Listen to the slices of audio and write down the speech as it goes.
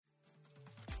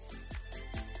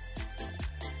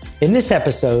In this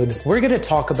episode, we're going to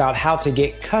talk about how to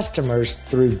get customers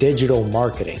through digital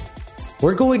marketing.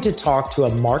 We're going to talk to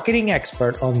a marketing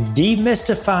expert on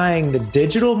demystifying the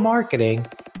digital marketing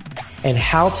and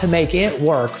how to make it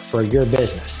work for your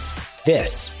business.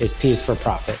 This is P is for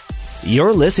Profit.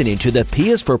 You're listening to the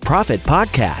P is for Profit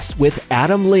podcast with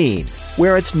Adam Lean,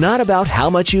 where it's not about how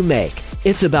much you make,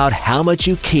 it's about how much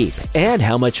you keep and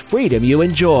how much freedom you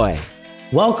enjoy.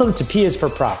 Welcome to P is for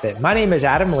Profit. My name is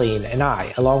Adam Lean, and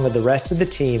I, along with the rest of the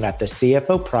team at the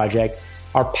CFO Project,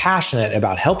 are passionate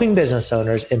about helping business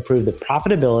owners improve the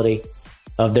profitability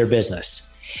of their business.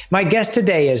 My guest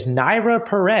today is Naira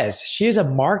Perez. She is a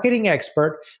marketing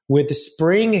expert with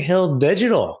Spring Hill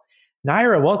Digital.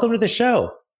 Naira, welcome to the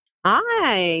show.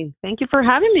 Hi, thank you for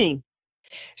having me.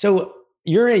 So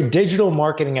you're a digital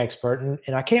marketing expert,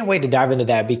 and I can't wait to dive into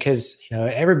that because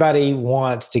everybody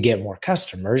wants to get more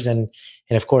customers, and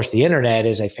of course the internet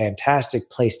is a fantastic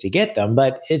place to get them,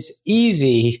 but it's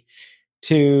easy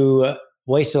to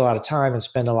waste a lot of time and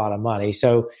spend a lot of money.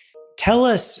 So tell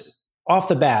us off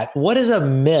the bat, what is a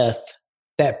myth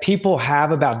that people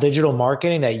have about digital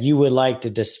marketing that you would like to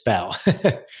dispel?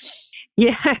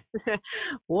 Yes,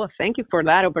 well, thank you for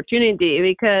that opportunity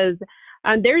because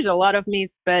there's a lot of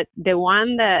myths, but the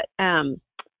one that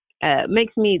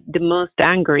makes me the most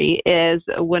angry is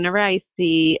whenever I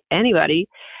see anybody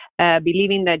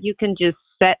believing that you can just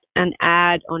set an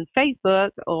ad on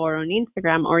Facebook or on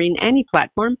Instagram or in any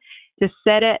platform, just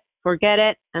set it, forget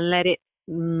it, and let it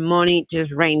money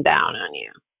just rain down on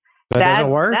you. That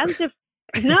doesn't work?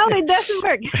 No, it doesn't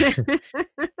work.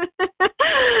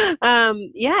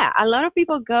 A lot of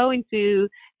people go into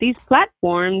these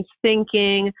platforms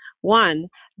thinking, one,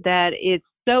 that it's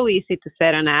so easy to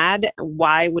set an ad.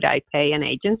 Why would I pay an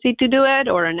agency to do it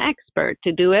or an expert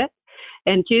to do it?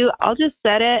 And two, I'll just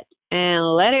set it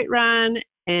and let it run,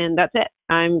 and that's it.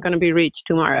 I'm going to be rich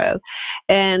tomorrow.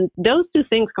 And those two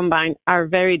things combined are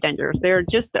very dangerous. They're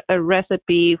just a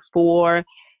recipe for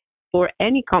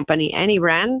any company, any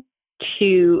brand,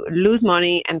 to lose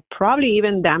money and probably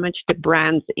even damage the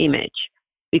brand's image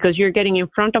because you're getting in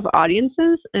front of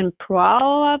audiences and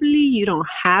probably you don't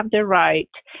have the right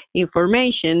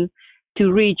information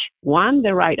to reach, one,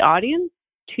 the right audience,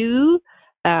 two,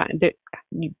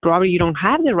 probably you don't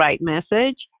have the right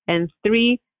message, and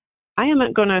three, I am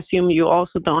going to assume you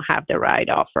also don't have the right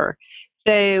offer.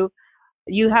 So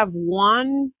you have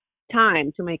one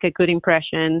time to make a good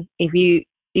impression. If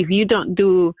you don't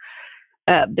do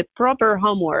the proper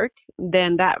homework,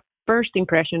 then that first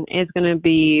impression is going to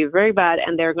be very bad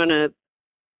and they're going to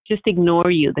just ignore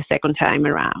you the second time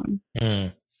around.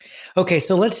 Okay,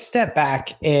 so let's step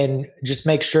back and just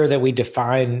make sure that we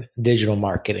define digital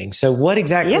marketing. So what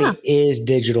exactly is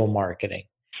digital marketing?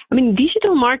 I mean,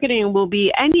 digital marketing will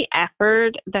be any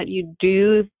effort that you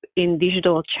do in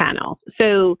digital channels.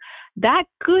 So that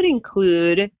could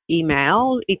include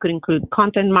email, it could include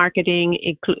content marketing,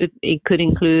 it could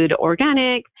include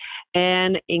organic,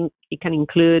 and it can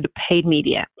include paid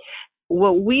media.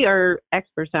 What we are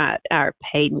experts at are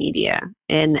paid media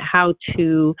and how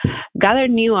to gather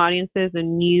new audiences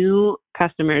and new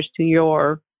customers to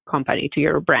your company, to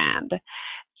your brand.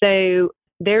 So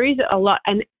there is a lot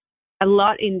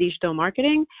in digital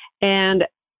marketing, and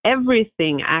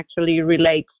everything actually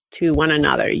relates to one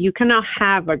another. You cannot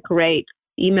have a great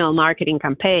email marketing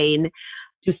campaign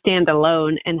to stand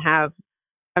alone and have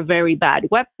a very bad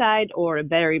website or a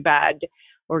very bad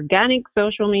organic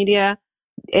social media.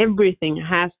 Everything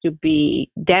has to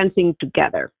be dancing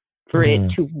together for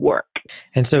it to work.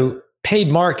 And so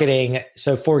paid marketing,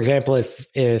 so for example,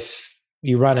 if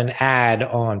you run an ad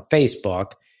on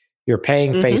Facebook, you're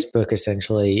paying Facebook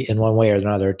essentially in one way or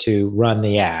another to run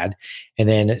the ad. And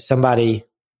then somebody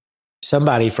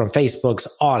from Facebook's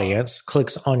audience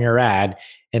clicks on your ad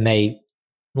and they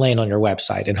land on your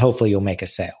website, and hopefully you'll make a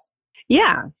sale.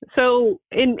 Yeah. So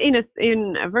in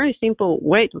a very simple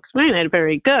way to explain it,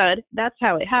 very good, that's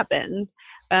how it happens.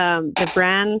 The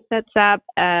brand sets up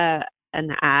an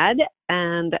ad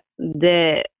and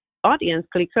the audience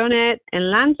clicks on it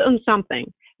and lands on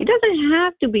something. It doesn't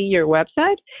have to be your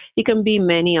website. It can be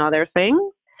many other things,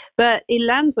 but it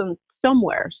lands on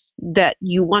somewhere that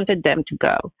you wanted them to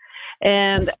go.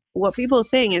 And what people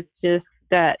think is just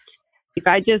that if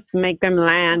I just make them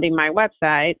land in my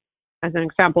website, as an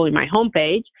example, in my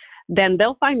homepage, then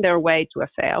they'll find their way to a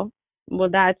sale. Well,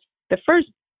 that's the first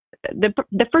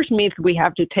myth we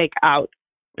have to take out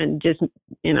and just,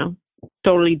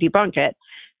 totally debunk it.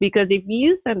 Because if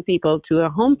you send people to a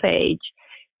homepage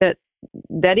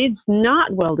that is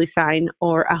not well designed,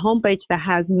 or a homepage that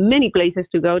has many places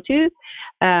to go to,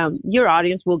 your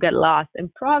audience will get lost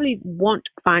and probably won't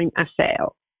find a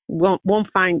sale. won't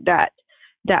find that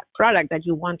product that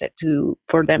you wanted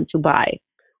for them to buy,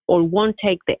 or won't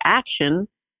take the action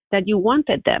that you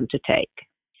wanted them to take.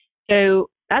 So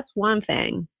that's one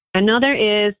thing. Another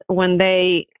is when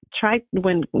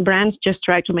brands just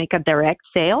try to make a direct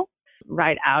sale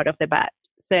right out of the bat.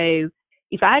 So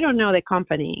if I don't know the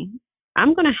company,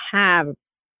 I'm going to have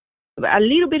a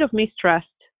little bit of mistrust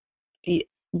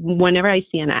whenever I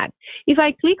see an ad. If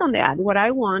I click on the ad, what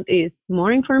I want is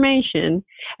more information,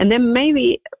 and then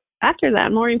maybe after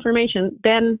that more information,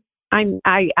 then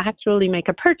I actually make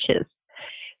a purchase.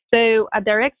 So a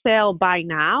direct sale buy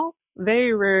now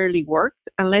very rarely works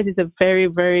unless it's a very,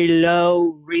 very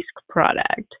low risk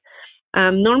product.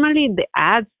 Normally the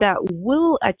ads that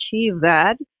will achieve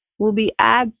that will be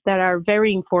ads that are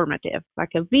very informative,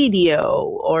 like a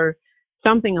video or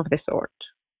something of the sort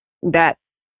that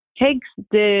takes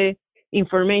the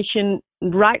information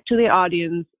right to the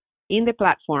audience in the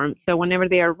platform. So whenever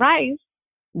they arrive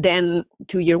then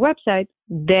to your website,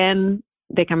 then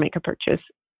they can make a purchase.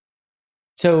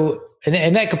 So,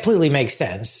 and that completely makes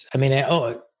sense. I mean,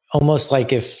 almost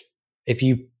like if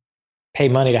you pay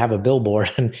money to have a billboard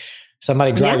and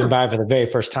somebody driving by for the very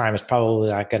first time is probably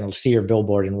not going to see your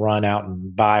billboard and run out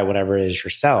and buy whatever it is you're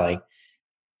selling.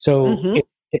 So in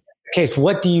that case,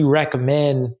 what do you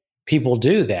recommend people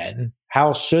do then?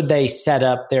 How should they set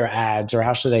up their ads, or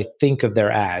how should they think of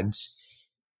their ads?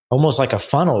 Almost like a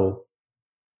funnel,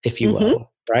 if you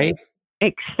will, right?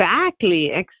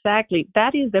 Exactly.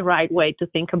 That is the right way to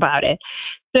think about it.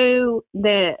 So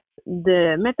the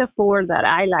metaphor that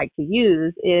I like to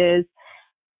use is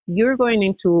you're going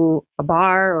into a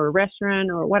bar or a restaurant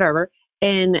or whatever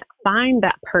and find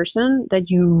that person that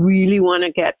you really want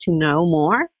to get to know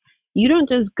more. You don't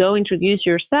just go introduce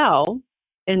yourself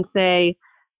and say,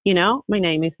 my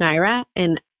name is Naira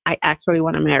and I actually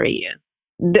want to marry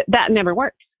you. That never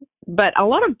works. But a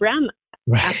lot of brands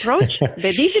approach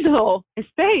the digital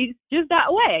space just that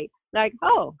way. Like,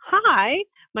 oh, hi,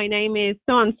 my name is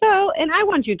so-and-so, and I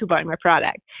want you to buy my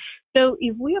product. So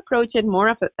if we approach it more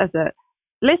as a,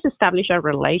 let's establish a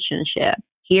relationship.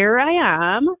 Here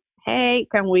I am. Hey,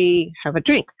 can we have a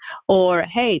drink? Or,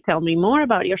 hey, tell me more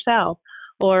about yourself.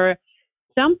 Or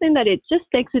something that it just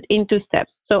takes it into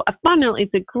steps. So a funnel is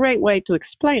a great way to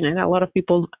explain it. A lot of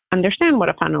people understand what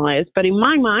a funnel is, but in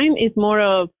my mind, it's more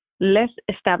of let's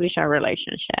establish our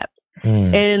relationship.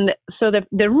 And so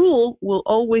the rule will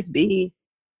always be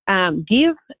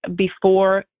give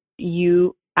before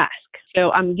you ask.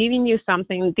 So I'm giving you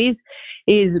something. This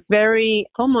is very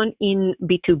common in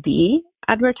B2B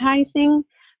advertising,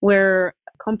 where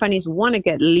companies want to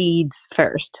get leads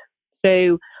first.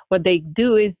 So what they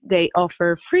do is they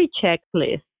offer free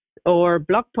checklists or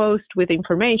blog posts with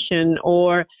information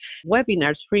or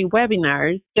webinars, free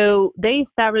webinars. So they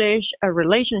establish a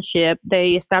relationship.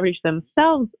 They establish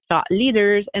themselves thought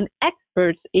leaders and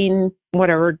experts in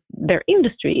whatever their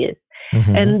industry is.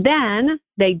 And then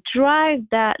they drive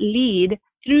that lead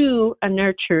through a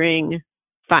nurturing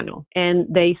funnel. And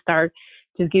they start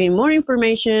just giving more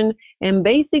information and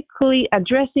basically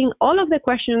addressing all of the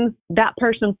questions that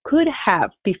person could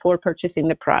have before purchasing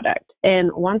the product.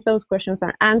 And once those questions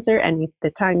are answered, and if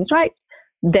the time is right,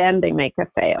 then they make a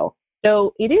sale.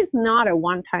 So it is not a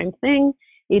one-time thing.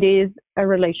 It is a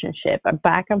relationship, a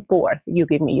back and forth. You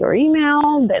give me your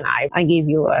email, then I give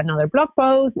you another blog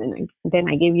post, and then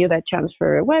I give you that chance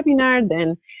for a webinar.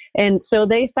 And so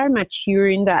they start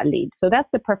maturing that lead. So that's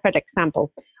the perfect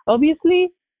example. Obviously,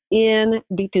 in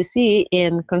B2C,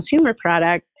 in consumer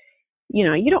products, you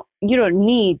don't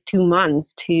need 2 months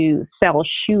to sell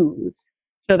shoes.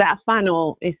 So that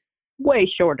funnel is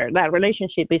way shorter. That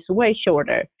relationship is way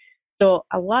shorter. So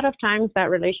a lot of times that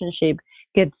relationship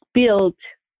gets built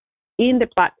in the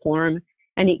platform,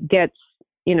 and it gets,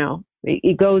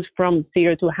 it goes from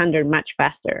 0 to 100 much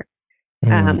faster.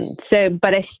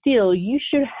 But still, you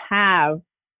should have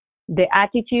the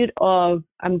attitude of,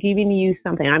 I'm giving you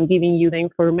something. I'm giving you the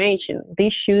information.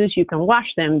 These shoes, you can wash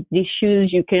them. These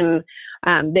shoes, you can,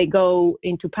 they go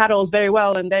into puddles very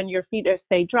well, and then your feet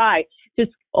stay dry.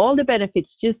 Just all the benefits.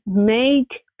 Just make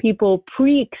people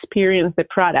pre-experience the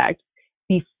product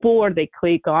before they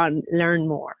click on learn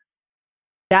more.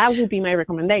 That would be my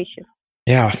recommendation.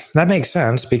 Yeah, that makes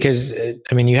sense, because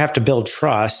you have to build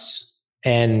trust,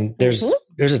 and there's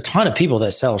a ton of people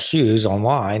that sell shoes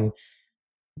online.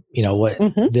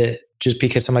 Just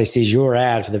because somebody sees your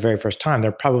ad for the very first time,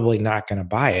 they're probably not going to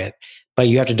buy it. But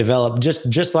you have to develop,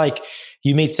 just like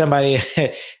you meet somebody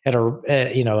at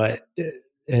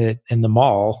in the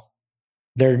mall,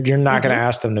 you're not going to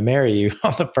ask them to marry you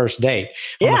on the first date,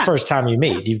 on the first time you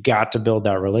meet. You've got to build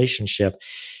that relationship.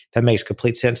 That makes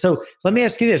complete sense. So let me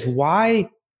ask you this: why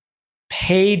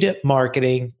paid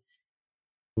marketing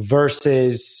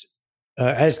versus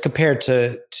as compared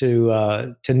to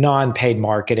non-paid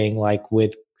marketing, like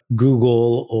with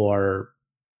Google or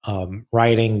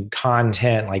writing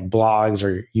content like blogs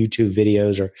or YouTube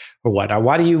videos or whatnot?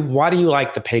 Why do you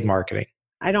like the paid marketing?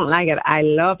 I don't like it. I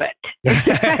love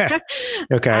it.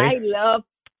 Okay. I love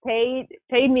paid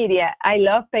media. I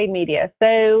love paid media.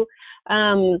 So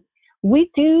we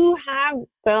do have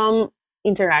some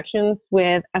interactions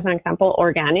with, as an example,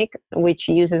 organic, which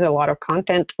uses a lot of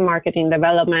content marketing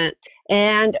development.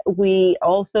 And we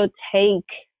also take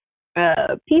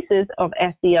pieces of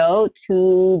SEO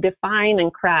to define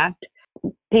and craft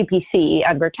PPC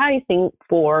advertising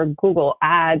for Google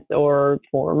Ads or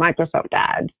for Microsoft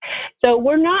Ads. So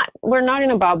we're not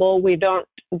in a bubble. We don't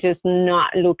just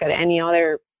not look at any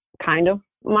other kind of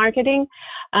marketing.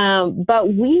 But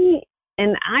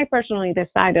I personally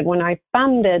decided when I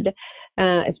founded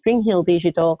Spring Hill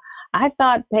Digital, I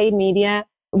thought paid media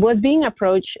was being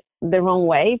approached the wrong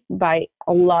way by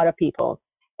a lot of people.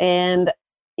 And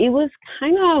it was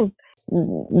kind of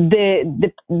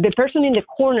the person in the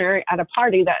corner at a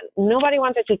party that nobody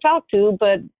wanted to talk to,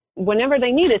 but whenever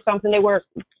they needed something, they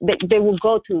would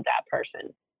go to that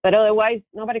person. But otherwise,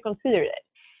 nobody considered it.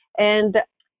 And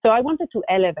so I wanted to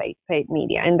elevate paid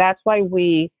media, and that's why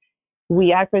we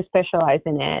actually specialize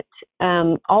in it.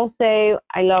 Also,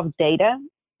 I love data,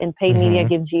 and paid media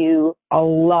gives you a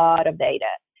lot of data,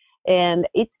 and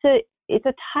it's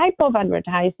a type of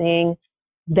advertising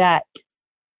that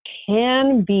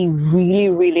can be really,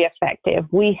 really effective.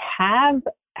 We have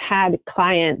had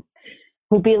clients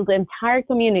who build entire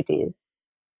communities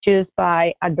just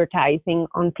by advertising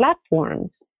on platforms.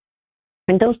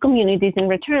 And those communities in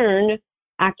return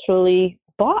actually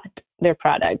bought their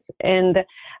products. And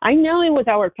I know it was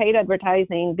our paid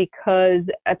advertising because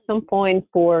at some point,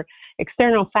 for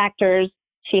external factors,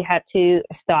 she had to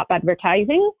stop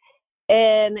advertising.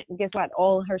 And guess what?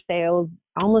 All her sales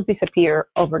almost disappear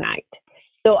overnight.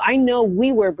 So I know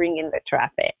we were bringing the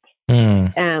traffic.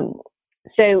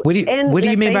 So what do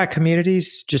you mean by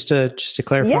communities? Just to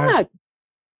clarify. Yeah,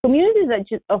 communities are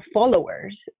just of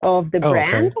followers of the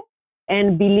brand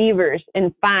and believers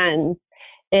and fans.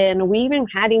 And we even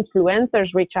had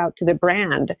influencers reach out to the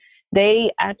brand.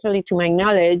 They actually, to my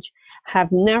knowledge,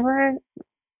 have never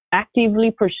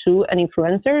actively pursue an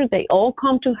influencer. They all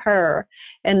come to her,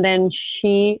 and then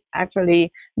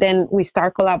then we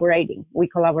start collaborating. We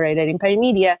collaborated in paid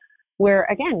media, where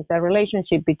again, it's a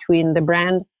relationship between the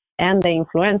brand and the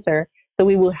influencer. So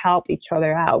we will help each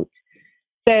other out.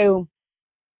 So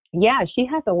yeah, she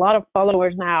has a lot of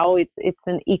followers now. It's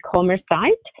an e-commerce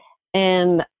site,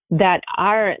 and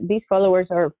these followers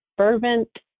are fervent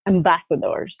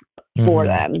ambassadors for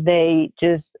them. They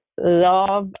just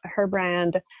love her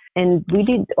brand. And we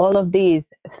did all of these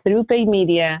through paid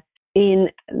media in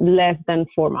less than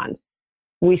 4 months.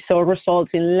 We saw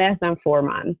results in less than 4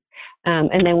 months.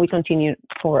 And then we continued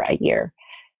for a year.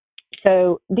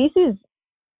 So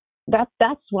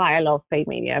that's why I love paid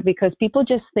media, because people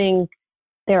just think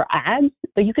they're ads,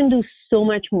 but you can do so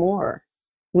much more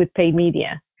with paid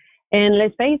media. And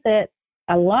let's face it,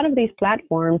 a lot of these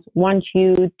platforms want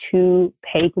you to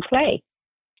pay to play.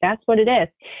 That's what it is.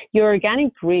 Your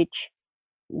organic reach,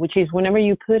 which is whenever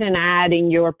you put an ad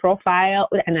in your profile,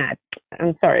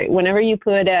 whenever you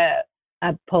put a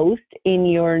post in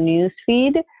your news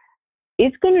feed,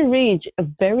 it's going to reach a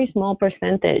very small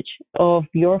percentage of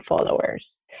your followers.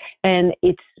 And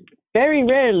it's very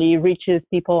rarely reaches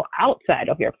people outside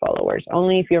of your followers.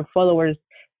 Only if your followers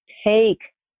take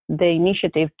the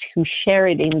initiative to share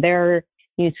it in their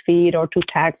news feed or to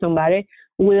tag somebody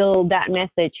will that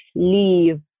message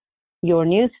leave your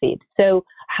news feed. So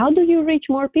how do you reach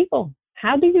more people?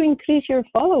 How do you increase your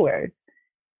followers?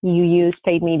 You use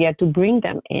paid media to bring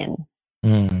them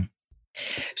in.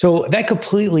 So that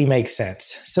completely makes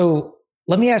sense. So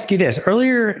let me ask you this.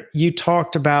 Earlier, you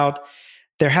talked about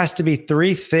there has to be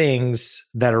 3 things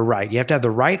that are right. You have to have the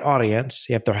right audience,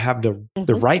 you have to have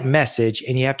the right message,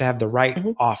 and you have to have the right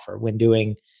offer when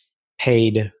doing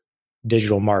paid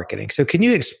digital marketing. So can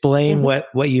you explain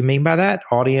what you mean by that?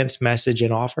 Audience, message,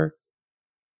 and offer?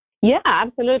 Yeah,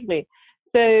 absolutely.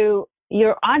 So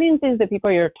your audience is the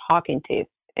people you're talking to.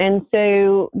 And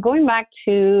so going back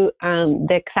to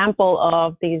the example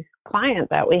of these clients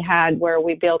that we had where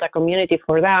we built a community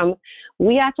for them,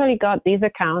 we actually got this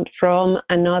account from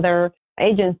another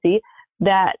agency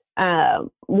that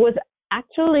was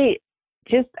actually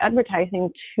just advertising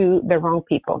to the wrong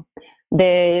people.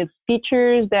 The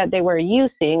features that they were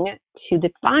using to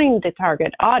define the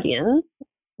target audience,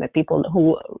 the people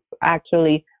who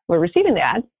actually were receiving the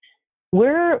ads,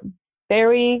 were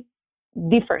very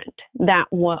different than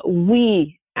what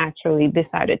we actually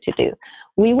decided to do.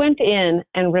 We went in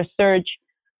and researched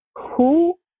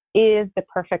who is the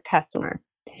perfect customer,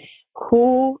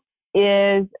 who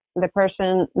is the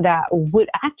person that would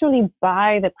actually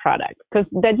buy the product. Because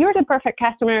that you're the perfect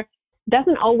customer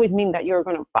doesn't always mean that you're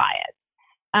going to buy it.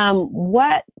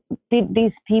 What did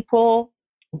these people,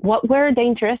 what were they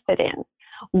interested in?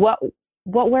 What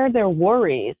were their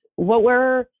worries? What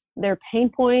were their pain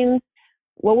points?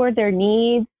 What were their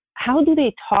needs? How do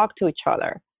they talk to each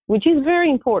other? Which is very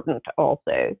important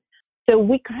also. So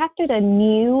we crafted a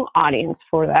new audience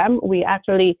for them. We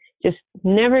actually just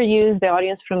never used the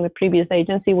audience from the previous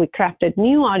agency. We crafted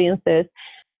new audiences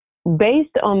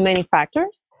based on many factors,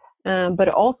 but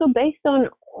also based on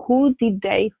who did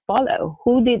they follow?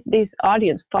 Who did this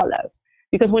audience follow?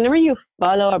 Because whenever you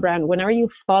follow a brand, whenever you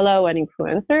follow an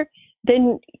influencer,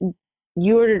 then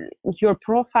your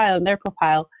profile and their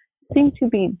profile seem to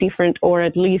be different, or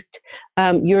at least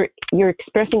you're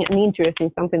expressing an interest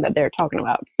in something that they're talking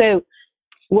about. So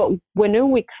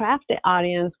when we craft the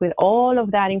audience with all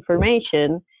of that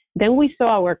information, then we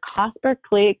saw our cost per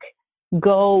click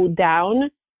go down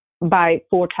by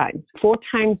 4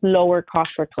 times lower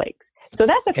cost per click. So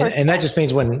that's the first. And that just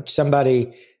means when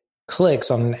somebody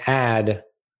clicks on an ad,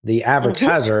 the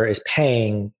advertiser is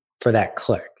paying for that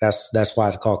click. That's why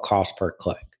it's called cost per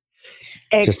click.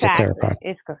 Exactly. Just to clarify.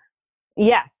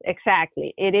 Yes,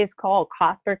 exactly. It is called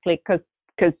cost per click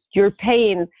because you're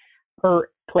paying per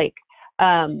click.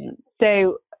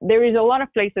 So there is a lot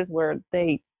of places where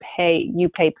you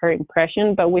pay per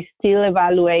impression, but we still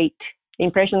evaluate.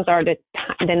 Impressions are the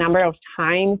number of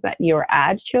times that your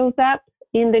ad shows up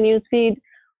in the newsfeed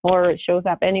or shows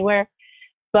up anywhere.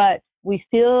 But we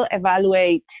still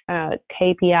evaluate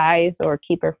KPIs or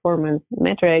key performance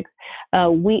metrics.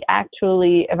 We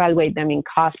actually evaluate them in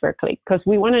cost per click because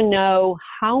we want to know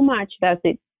how much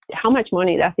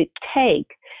money does it take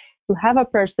to have a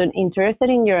person interested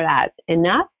in your ads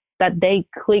enough that they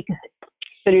click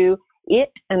through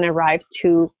it and arrive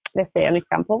to, let's say, an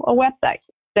example, a website.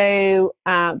 So,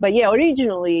 but yeah,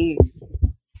 originally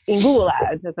in Google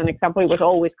Ads, as an example, it was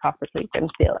always cost per click and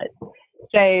still is.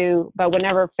 So, but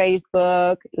whenever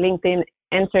Facebook, LinkedIn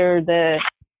enter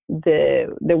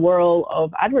the world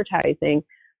of advertising,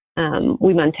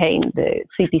 we maintain the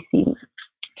CPC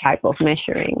type of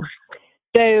measuring.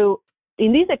 So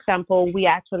in this example, we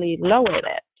actually lowered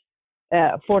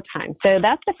it 4 times. So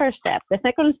that's the first step. The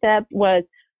second step was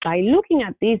by looking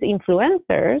at these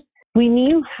influencers, we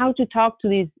knew how to talk to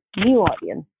this new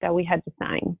audience that we had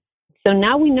designed. So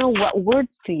now we know what words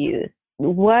to use,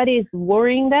 what is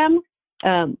worrying them,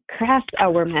 craft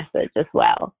our message as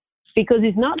well. Because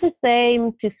it's not the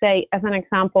same to say, as an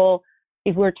example,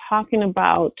 if we're talking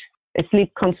about a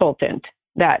sleep consultant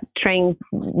that trains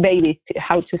babies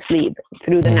how to sleep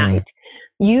through the night,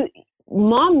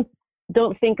 moms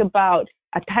don't think about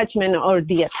attachment or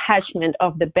the attachment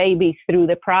of the baby through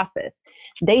the process.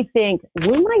 They think,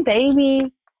 will my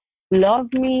baby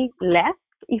love me less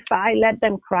if I let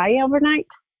them cry overnight?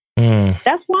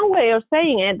 That's one way of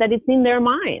saying it, that it's in their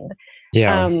mind.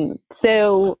 Yeah.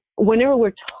 So whenever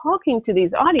we're talking to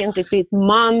these audiences, it's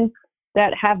moms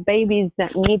that have babies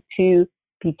that need to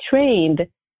be trained,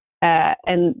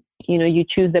 and you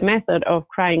choose the method of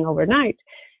crying overnight,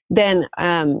 then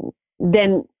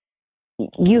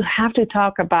you have to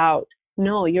talk about,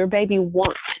 no, your baby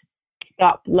won't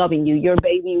stop loving you. Your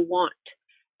baby won't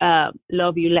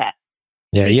love you less.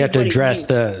 Yeah, you have to address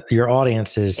your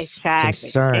audience's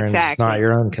concerns, not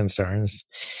your own concerns.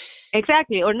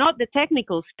 Exactly, or not the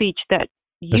technical speech that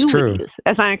you would use.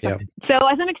 As an example. Yeah. So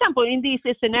as an example, in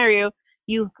this scenario,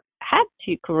 you had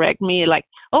to correct me like,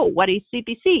 oh, what is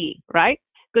CPC, right?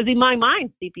 Because in my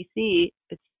mind, CPC,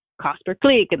 it's cost per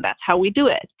click, and that's how we do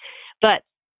it. But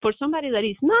for somebody that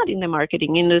is not in the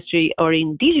marketing industry or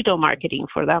in digital marketing,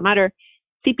 for that matter,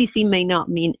 CPC may not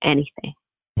mean anything.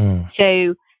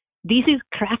 So this is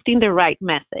crafting the right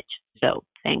message. So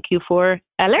thank you for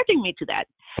alerting me to that.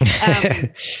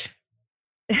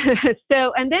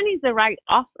 And then it's the right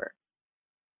offer.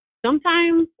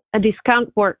 Sometimes a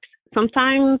discount works.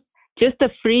 Sometimes just a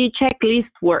free checklist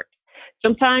works.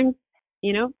 Sometimes,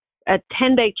 a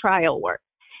 10-day trial works.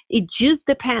 It just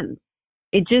depends.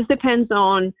 It just depends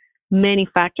on many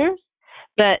factors,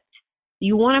 but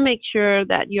you want to make sure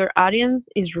that your audience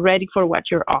is ready for what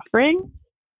you're offering,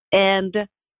 and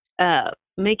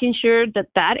making sure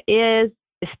that is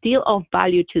still of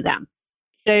value to them.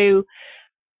 So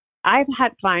I've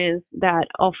had clients that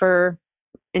offer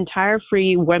entire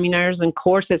free webinars and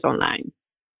courses online,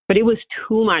 but it was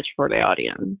too much for the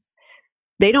audience.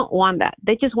 They don't want that.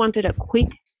 They just wanted a quick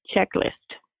checklist.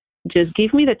 Just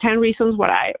give me the 10 reasons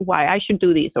why I should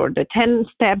do this, or the 10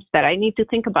 steps that I need to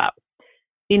think about,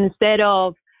 instead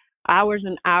of hours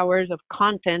and hours of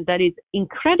content that is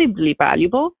incredibly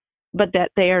valuable, but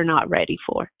that they are not ready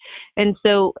for. And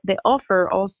so the offer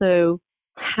also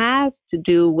has to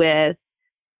do with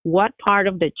what part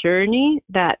of the journey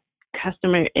that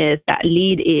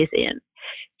lead is in.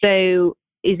 So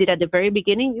is it at the very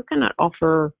beginning? You cannot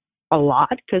offer a lot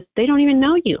because they don't even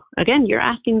know you. Again, you're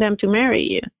asking them to marry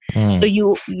you. So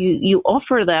you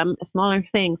offer them smaller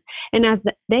things. And as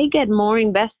they get more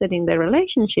invested in the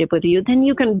relationship with you, then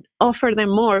you can offer them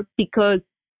more, because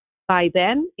by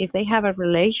then, if they have a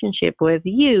relationship with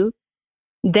you,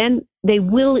 then they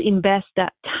will invest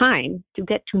that time to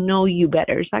get to know you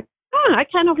better. It's like, I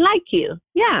kind of like you.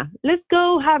 Yeah, let's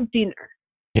go have dinner.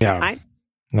 Yeah. Right?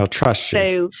 They'll trust you.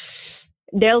 So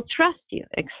they'll trust you.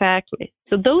 Exactly.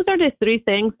 So those are the three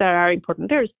things that are important.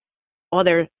 There's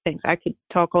other things I could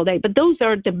talk all day, but those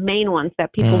are the main ones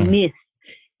that people miss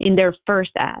in their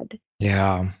first ad.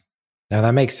 Yeah. No,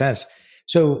 that makes sense.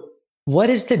 So what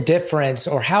is the difference,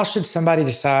 or how should somebody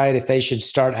decide if they should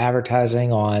start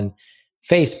advertising on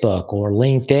Facebook or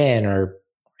LinkedIn or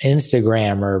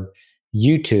Instagram or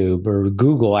YouTube or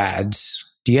Google ads?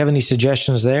 Do you have any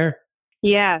suggestions there?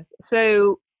 Yeah.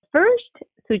 So first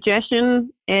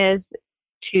suggestion is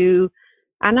to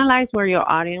analyze where your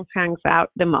audience hangs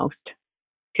out the most,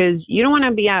 because you don't want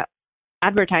to be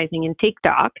advertising in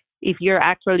TikTok if you're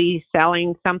actually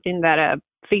selling something that a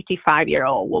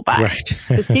 55-year-old will buy. Right.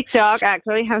 So TikTok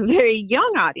actually has very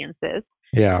young audiences.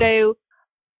 Yeah. So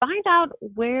find out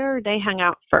where they hang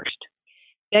out first.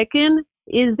 Second,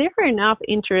 is there enough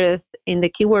interest in the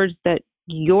keywords that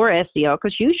your SEO,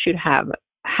 because you should have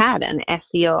had an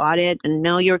SEO audit and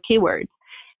know your keywords.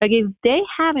 Like if they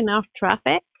have enough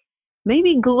traffic,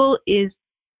 maybe Google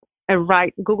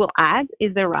Ads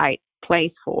is the right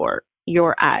place for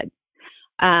your ads.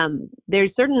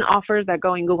 There's certain offers that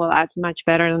go in Google Ads much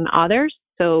better than others,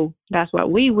 so that's what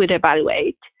we would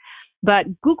evaluate. But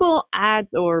Google Ads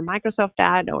or Microsoft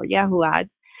Ads or Yahoo Ads,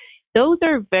 those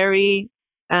are very,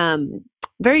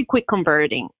 very quick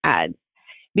converting ads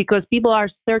because people are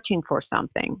searching for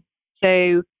something.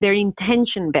 So they're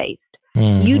intention based.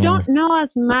 Mm-hmm. You don't know as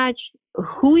much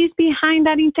who is behind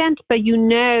that intent, but you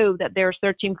know that they're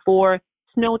searching for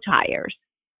snow tires.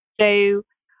 So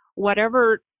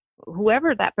whoever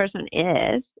that person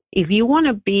is, if you want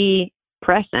to be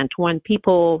present when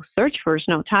people search for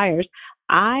snow tires,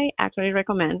 I actually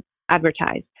recommend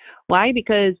advertise. Why?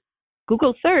 Because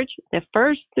Google search, the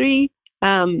first three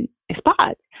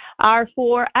spots are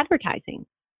for advertising.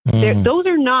 Mm. Those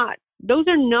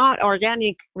are not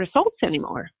organic results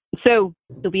anymore. So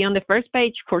to be on the first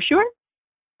page for sure,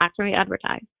 actually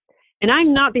advertise. And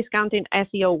I'm not discounting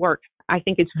SEO work. I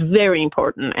think it's very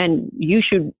important, and you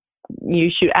should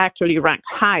actually rank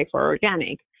high for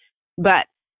organic. But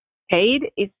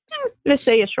paid is, let's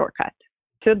say, a shortcut.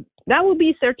 So that would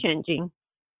be search engine.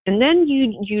 And then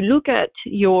you look at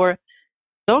your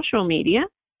social media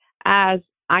as,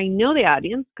 I know the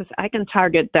audience because I can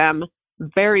target them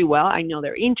very well. I know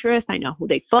their interests. I know who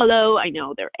they follow. I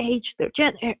know their age, their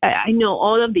gender. I know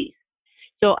all of these.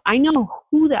 So I know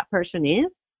who that person is,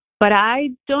 but I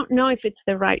don't know if it's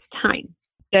the right time.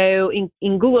 So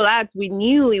in Google Ads, we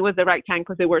knew it was the right time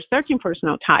because they were searching for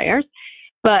snow tires.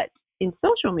 But in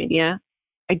social media,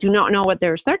 I do not know what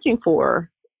they're searching for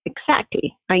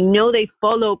exactly. I know they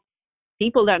follow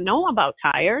people that know about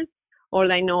tires or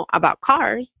they know about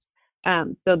cars.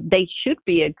 So they should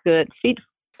be a good fit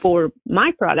for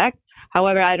my product.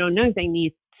 However, I don't know if they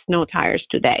need snow tires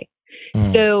today.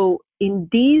 Mm. So in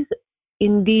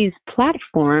these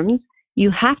platforms,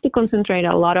 you have to concentrate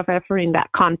a lot of effort in that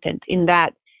content, in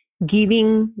that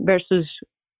giving versus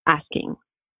asking.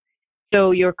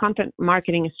 So your content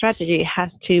marketing strategy has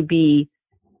to be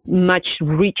much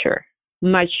richer,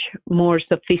 much more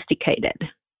sophisticated,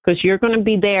 because you're going to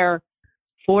be there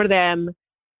for them,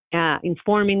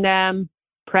 informing them,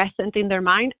 present in their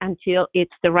mind until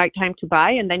it's the right time to buy.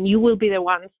 And then you will be the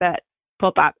ones that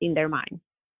pop up in their mind.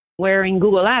 Where in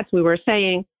Google Ads, we were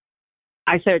saying,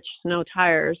 I search snow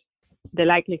tires. The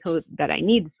likelihood that I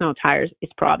need snow tires is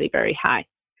probably very high.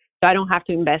 So I don't have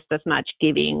to invest as much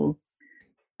giving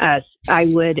as I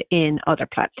would in other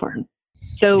platforms.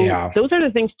 So Those are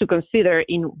the things to consider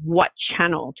in what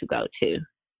channel to go to.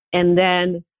 And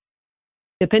then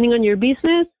depending on your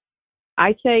business,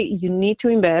 I say you need to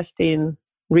invest in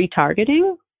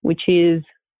retargeting, which is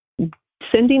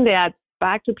sending the ads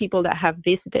back to people that have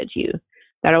visited you,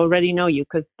 that already know you,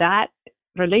 because that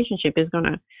relationship is going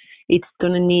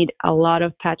to need a lot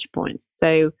of touch points.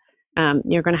 So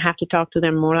you're going to have to talk to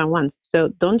them more than once. So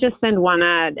don't just send one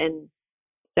ad and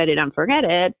set it and forget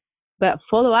it, but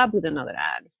follow up with another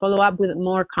ad, follow up with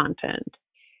more content.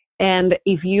 And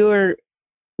if your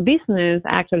business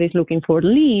actually is looking for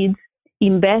leads,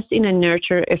 invest in a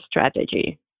nurture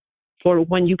strategy. For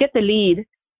when you get the lead,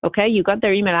 okay, you got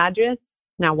their email address,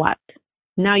 now what?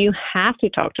 Now you have to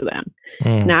talk to them.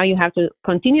 Now you have to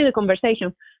continue the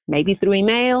conversation, maybe through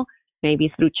email,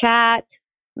 maybe through chat,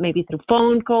 maybe through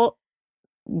phone call.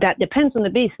 That depends on the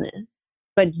business,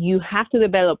 but you have to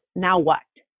develop, now what?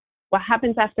 What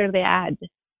happens after the ad?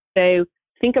 So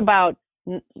think about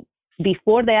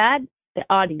before the ad, the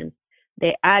audience,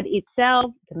 the ad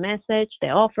itself, the message, the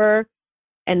offer,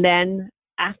 and then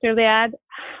after the ad,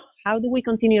 how do we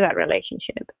continue that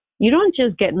relationship? You don't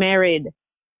just get married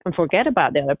and forget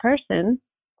about the other person.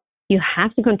 You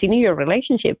have to continue your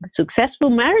relationship. Successful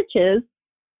marriages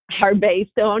are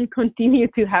based on continue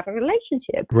to have a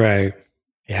relationship. Right.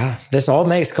 Yeah, this all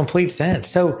makes complete sense.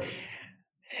 So,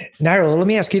 Naira, let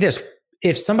me ask you this.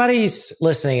 If somebody's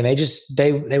listening and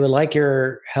they would like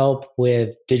your help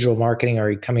with digital marketing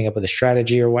or coming up with a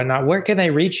strategy or whatnot, where can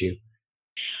they reach you?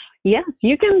 Yes,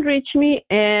 you can reach me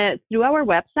through our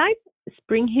website,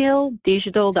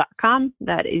 springhilldigital.com.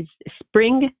 That is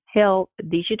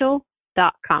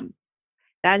springhilldigital.com.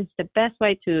 That is the best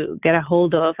way to get a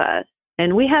hold of us.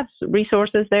 And we have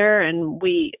resources there, and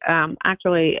we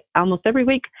actually almost every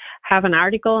week have an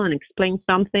article and explain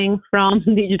something from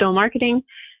digital marketing.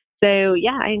 So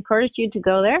yeah, I encourage you to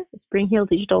go there,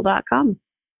 springhilldigital.com.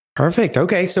 Perfect.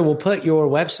 Okay, so we'll put your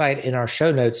website in our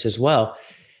show notes as well.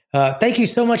 Thank you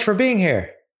so much for being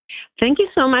here. Thank you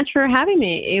so much for having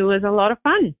me. It was a lot of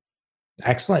fun.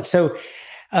 Excellent. So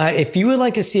if you would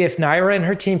like to see if Naira and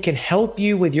her team can help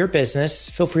you with your business,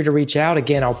 feel free to reach out.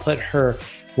 Again, I'll put her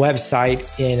website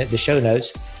in the show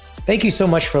notes. Thank you so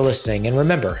much for listening. And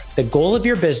remember, the goal of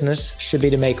your business should be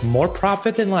to make more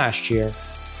profit than last year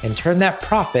and turn that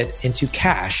profit into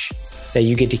cash that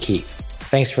you get to keep.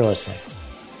 Thanks for listening.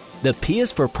 The P is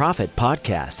for Profit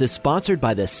podcast is sponsored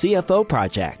by the CFO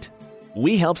Project.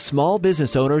 We help small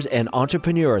business owners and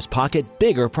entrepreneurs pocket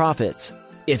bigger profits.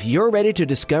 If you're ready to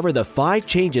discover the 5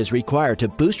 changes required to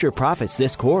boost your profits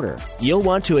this quarter, you'll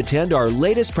want to attend our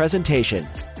latest presentation,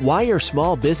 Why Your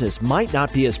Small Business Might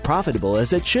Not Be as Profitable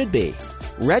as It Should Be.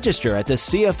 Register at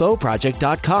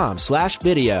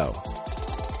thecfoproject.com/video.